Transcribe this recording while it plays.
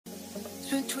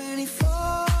been 24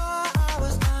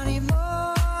 hours, I need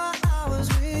more hours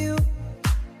with you.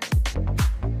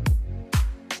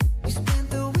 We spent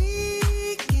the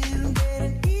weekend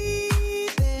getting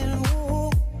even,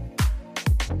 ooh.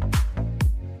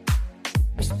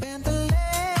 We spent the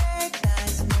late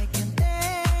nights making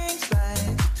things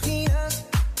right between us.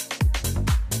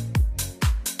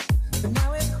 But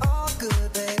now it's all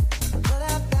good, babe. Pull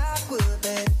that backward,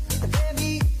 babe. And let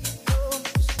me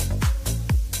close.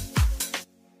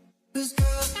 'Cause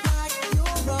girls like you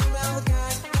run around with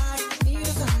guys like me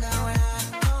to sundown. When I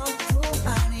come through,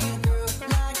 I need a girl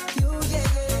like you, yeah,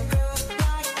 yeah. Girls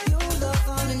like you love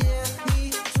fun and yeah, me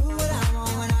do what I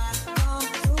want. When I come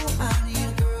through, I need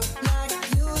a girl like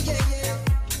you, yeah, yeah.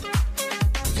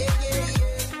 Yeah, yeah,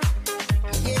 yeah.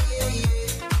 Yeah, yeah,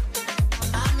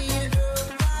 yeah. I need a girl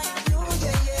like you,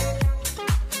 yeah, yeah.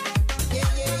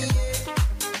 Yeah, yeah, yeah.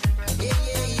 Yeah,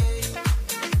 yeah,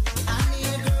 yeah. I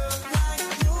need a girl like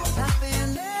you.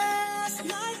 Happened last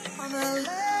night on the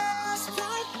last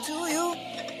flight to you.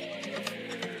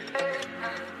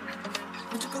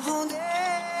 We took a whole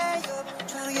day up,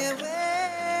 trying to get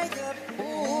way up.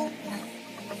 Ooh.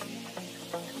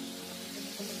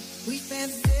 We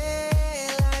spent the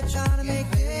daylight trying to make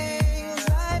things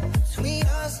right between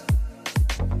us.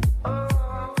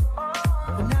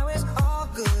 But now it's all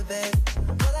good, babe.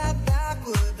 Pull that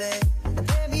backward, babe. And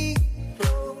let me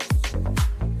close.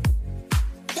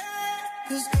 Yeah.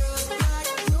 'Cause girls like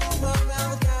you run around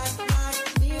with guys like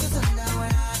me to sundown.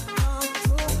 When I come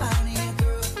through, I need a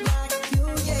girl like you,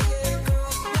 yeah, yeah.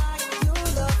 Girls like you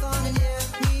love fun and yeah,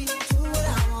 me do what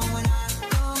I want. When I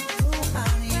come through, I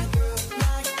need a girl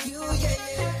like you, yeah,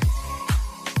 yeah.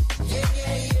 Yeah,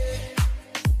 yeah, yeah.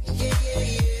 Yeah, yeah,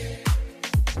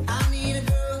 yeah. I need a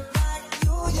girl like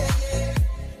you, yeah, yeah.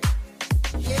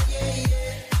 Yeah, yeah,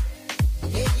 yeah.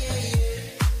 Yeah, yeah,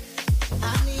 yeah.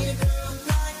 I need a girl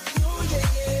like you, yeah,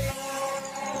 yeah.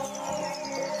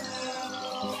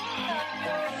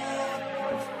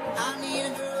 I need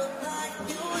a girl like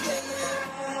you, yeah,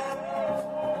 yeah.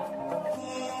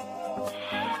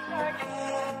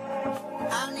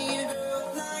 I need a girl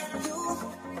like you.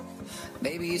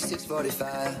 Maybe it's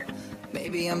 6:45.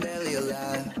 Maybe I'm barely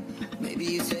alive. Maybe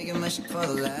you're taking my shit for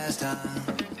the last time.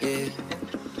 Yeah.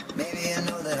 Maybe I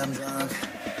know that I'm drunk.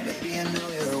 Maybe I know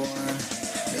you're the one.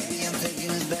 Maybe I'm thinking